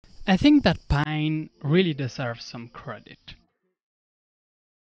I think that Pine really deserves some credit.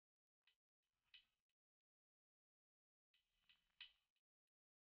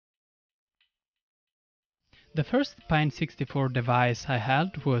 The first Pine 64 device I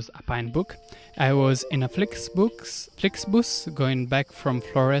had was a PineBook. I was in a Flixbus going back from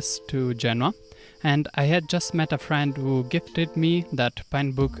Flores to Genoa, and I had just met a friend who gifted me that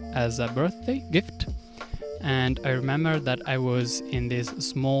PineBook as a birthday gift. And I remember that I was in this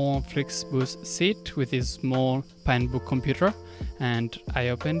small Flixbus seat with this small PineBook computer, and I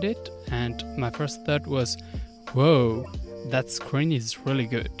opened it, and my first thought was, whoa, that screen is really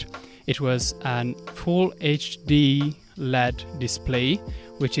good. It was a full HD LED display,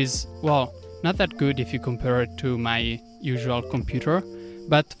 which is, well, not that good if you compare it to my usual computer,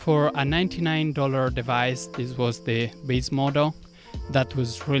 but for a $99 device, this was the base model, that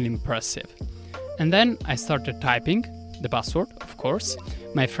was really impressive. And then I started typing the password, of course.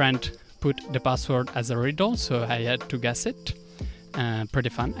 My friend put the password as a riddle, so I had to guess it. Pretty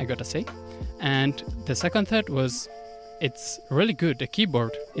fun, I gotta say. And the second thought was, it's really good, the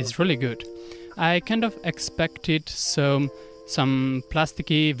keyboard is really good. I kind of expected some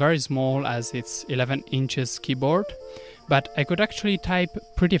plasticky, very small, as it's 11 inches keyboard, but I could actually type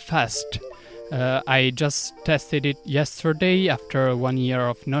pretty fast. I just tested it yesterday after 1 year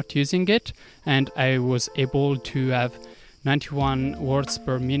of not using it, and I was able to have 91 words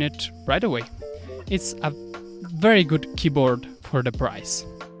per minute right away. It's a very good keyboard for the price.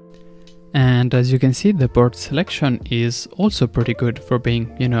 And as you can see, the board selection is also pretty good for being,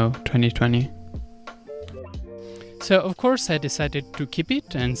 2020. So of course I decided to keep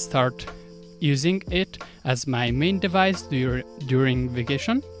it and start using it as my main device during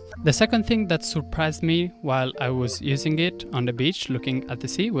vacation. The second thing that surprised me while I was using it on the beach looking at the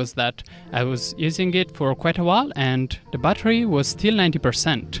sea was that I was using it for quite a while and the battery was still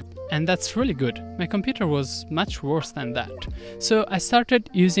 90%. And that's really good. My computer was much worse than that. So I started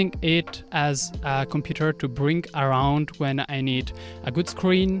using it as a computer to bring around when I need a good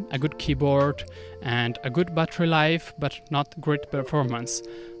screen, a good keyboard, and a good battery life, but not great performance.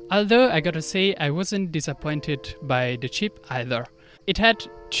 Although I gotta say I wasn't disappointed by the chip either. It had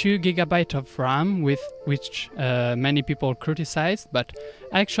 2 GB of RAM, which many people criticized, but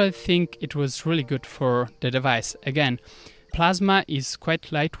I actually think it was really good for the device. Again, Plasma is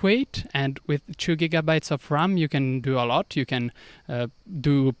quite lightweight, and with 2 GB of RAM you can do a lot. You can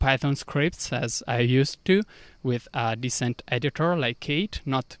do Python scripts as I used to with a decent editor like Kate,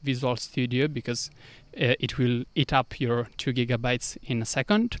 not Visual Studio, because it will eat up your 2 GB in a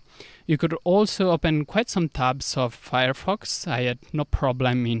second. You could also open quite some tabs of Firefox. I had no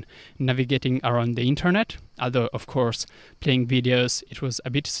problem in navigating around the internet, although of course playing videos it was a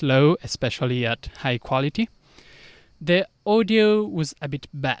bit slow, especially at high quality. The audio was a bit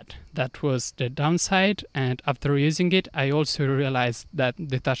bad. That was the downside, and after using it I also realized that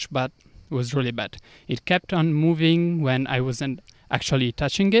the touchpad was really bad. It kept on moving when I wasn't actually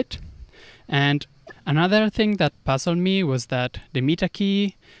touching it. And another thing that puzzled me was that the Meta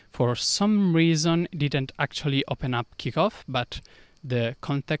key for some reason didn't actually open up Kickoff, but the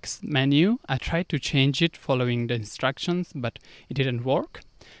context menu, I tried to change it following the instructions, but it didn't work,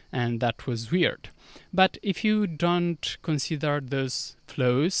 and that was weird. But if you don't consider those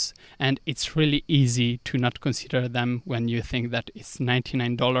flaws, and it's really easy to not consider them when you think that it's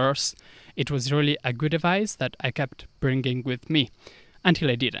 $99, it was really a good device that I kept bringing with me until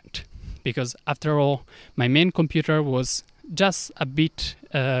I didn't. Because after all, my main computer was just a bit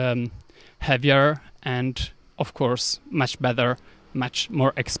heavier and, of course, much better, much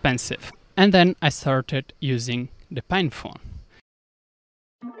more expensive. And then I started using the PinePhone.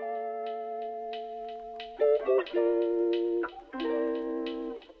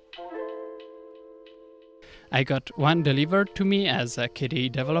 I got one delivered to me as a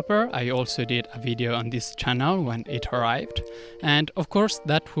KDE developer. I also did a video on this channel when it arrived. And of course,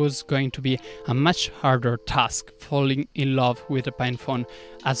 that was going to be a much harder task, falling in love with the PinePhone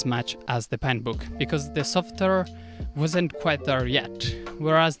as much as the PineBook, because the software wasn't quite there yet.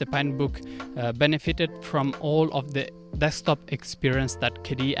 Whereas the PineBook benefited from all of the desktop experience that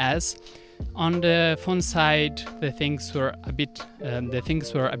KDE has. On the phone side, the things were a bit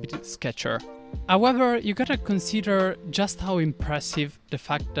sketchier. However, you gotta consider just how impressive the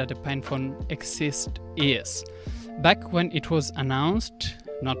fact that the PinePhone exists is. Back when it was announced,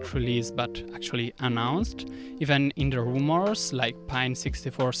 not released but actually announced, even in the rumors, like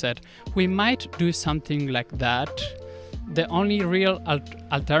Pine64 said, we might do something like that. The only real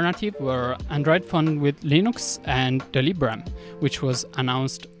alternative were Android phone with Linux and the Librem, which was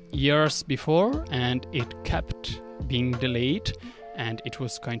announced years before and it kept being delayed. and it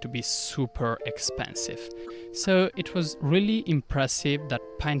was going to be super expensive. So it was really impressive that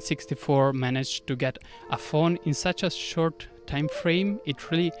Pine64 managed to get a phone in such a short time frame. It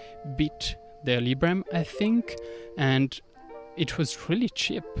really beat the Librem, I think, and it was really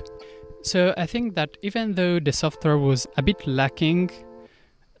cheap. So I think that even though the software was a bit lacking,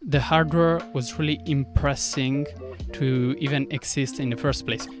 the hardware was really impressing to even exist in the first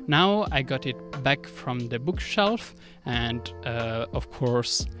place. Now I got it back from the bookshelf, and of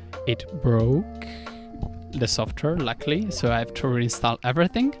course it broke, the software, luckily, so I have to reinstall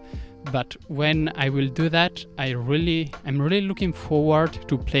everything. But when I will do that, I'm really looking forward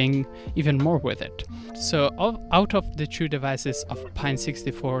to playing even more with it. So out of the two devices of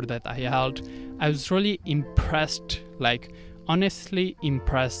Pine64 that I held, I was really impressed, like honestly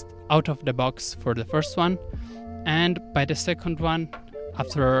impressed out of the box for the first one, and by the second one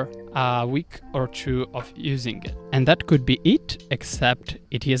after a week or two of using it. And that could be it, except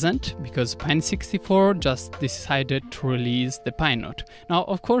it isn't, because Pine64 just decided to release the PineNote. Now,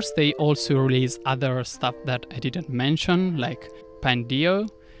 of course, they also released other stuff that I didn't mention, like PineDio,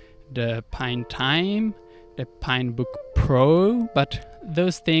 the PineTime, the PineBook Pro, but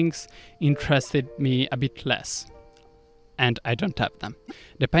those things interested me a bit less, and I don't have them.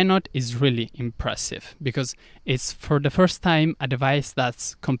 The PineNote is really impressive because it's for the first time a device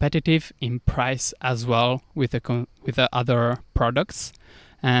that's competitive in price as well with the other products,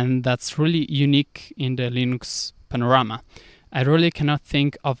 and that's really unique in the Linux panorama. I really cannot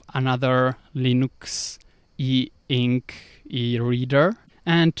think of another Linux e-ink e-reader,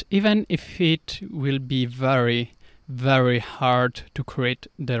 and even if it will be very, very hard to create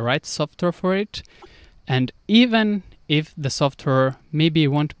the right software for it, and even if the software maybe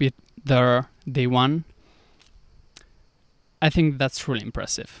won't be there day one, I think that's really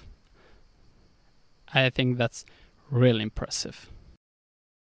impressive. I think that's really impressive.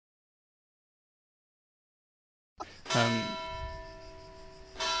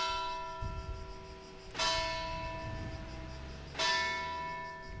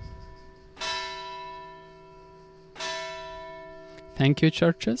 Thank you,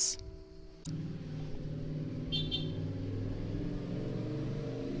 churches.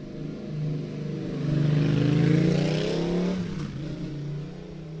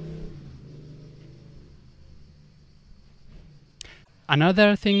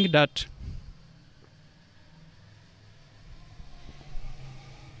 Another thing that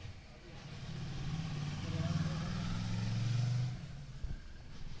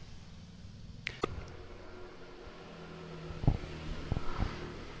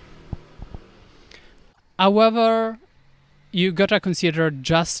however, you gotta consider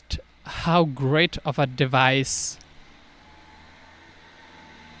just how great of a device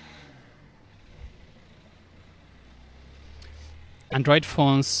Android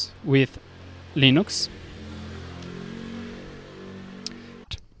phones with Linux.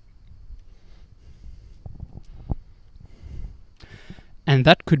 And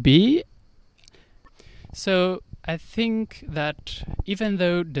that could be. So I think that even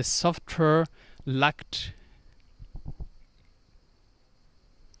though the software lacked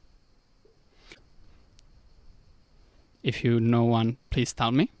if you know one, please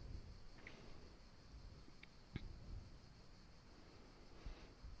tell me.